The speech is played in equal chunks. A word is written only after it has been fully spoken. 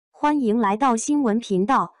欢迎来到新闻频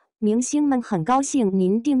道，明星们很高兴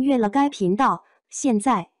您订阅了该频道。现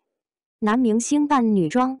在，男明星扮女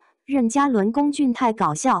装，任嘉伦龚俊太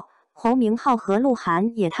搞笑，侯明昊和鹿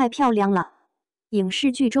晗也太漂亮了。影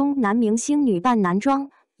视剧中男明星女扮男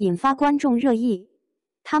装，引发观众热议。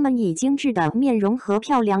他们以精致的面容和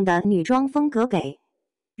漂亮的女装风格给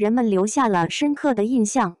人们留下了深刻的印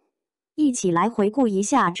象。一起来回顾一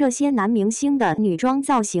下这些男明星的女装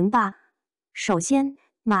造型吧。首先，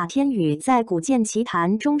马天宇在《古剑奇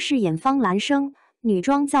谭》中饰演方兰生，女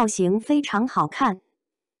装造型非常好看，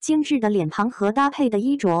精致的脸庞和搭配的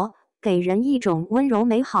衣着，给人一种温柔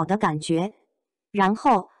美好的感觉。然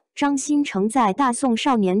后，张新成在《大宋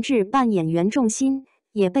少年志》扮演袁仲新，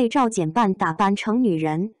也被赵简扮打扮成女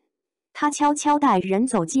人。他悄悄带人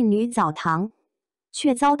走进女澡堂，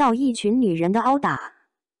却遭到一群女人的殴打。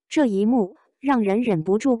这一幕让人忍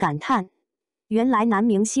不住感叹，原来男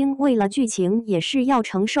明星为了剧情也是要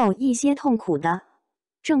承受一些痛苦的。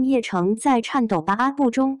郑业成在《颤抖吧阿布》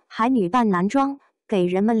中还女扮男装，给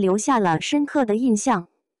人们留下了深刻的印象。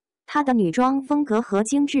他的女装风格和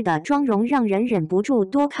精致的妆容让人忍不住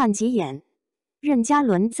多看几眼。任嘉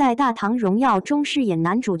伦在《大唐荣耀》中饰演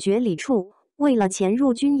男主角李处，为了潜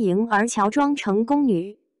入军营而乔装成宫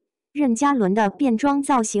女。任嘉伦的变装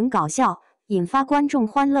造型搞笑，引发观众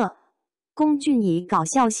欢乐。龚俊以搞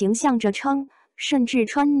笑形象着称，甚至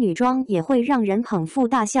穿女装也会让人捧腹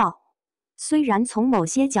大笑。虽然从某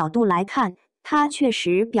些角度来看，他确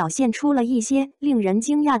实表现出了一些令人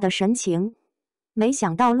惊讶的神情。没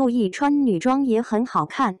想到陆毅穿女装也很好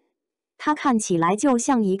看，她看起来就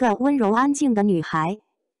像一个温柔安静的女孩，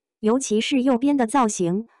尤其是右边的造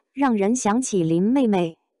型，让人想起林妹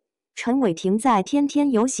妹。陈伟霆在《天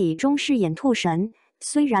天有喜》中饰演兔神，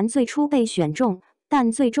虽然最初被选中，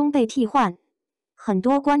但最终被替换。很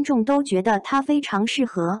多观众都觉得他非常适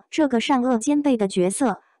合这个善恶兼备的角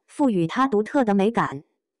色，赋予他独特的美感。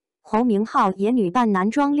侯明昊也女扮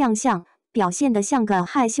男装亮相，表现得像个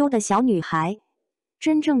害羞的小女孩。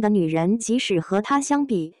真正的女人即使和她相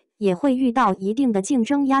比，也会遇到一定的竞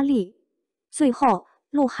争压力。最后，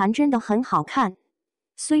鹿晗真的很好看，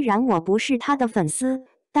虽然我不是她的粉丝，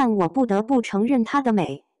但我不得不承认她的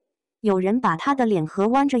美。有人把她的脸和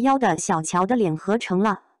弯着腰的小乔的脸合成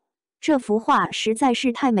了，这幅画实在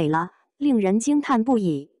是太美了，令人惊叹不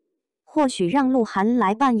已。或许让鹿晗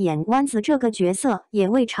来扮演弯子这个角色也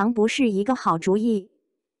未尝不是一个好主意。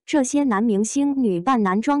这些男明星女扮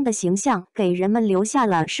男装的形象给人们留下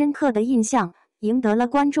了深刻的印象，赢得了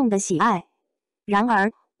观众的喜爱。然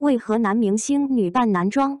而，为何男明星女扮男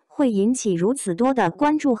装会引起如此多的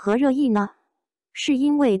关注和热议呢？是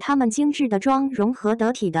因为他们精致的妆容和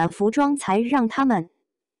得体的服装才让他们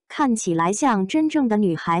看起来像真正的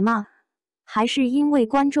女孩吗？还是因为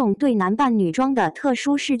观众对男扮女装的特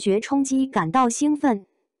殊视觉冲击感到兴奋？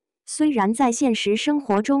虽然在现实生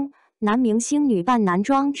活中，男明星女扮男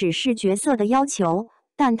装只是角色的要求，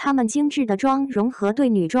但他们精致的妆容和对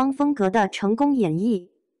女装风格的成功演绎，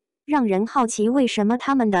让人好奇为什么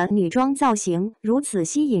他们的女装造型如此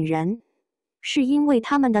吸引人。是因为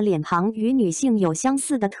他们的脸庞与女性有相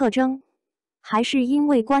似的特征，还是因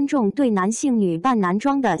为观众对男性女扮男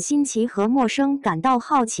装的新奇和陌生感到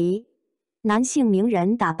好奇？男性名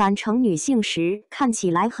人打扮成女性时看起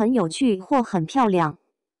来很有趣或很漂亮，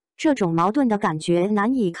这种矛盾的感觉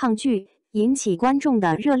难以抗拒，引起观众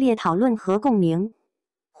的热烈讨论和共鸣。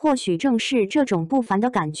或许正是这种不凡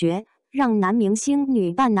的感觉，让男明星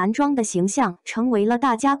女扮男装的形象成为了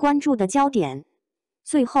大家关注的焦点。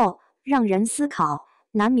最后，让人思考，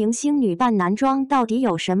男明星女扮男装到底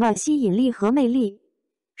有什么吸引力和魅力？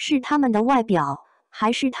是他们的外表，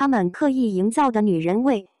还是他们刻意营造的女人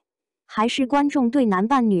味？还是观众对男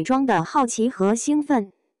扮女装的好奇和兴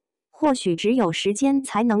奋？或许只有时间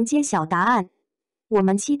才能揭晓答案。我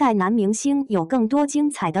们期待男明星有更多精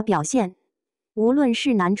彩的表现，无论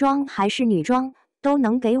是男装还是女装，都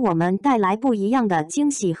能给我们带来不一样的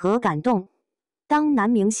惊喜和感动。当男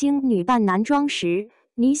明星女扮男装时，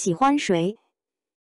你喜欢谁？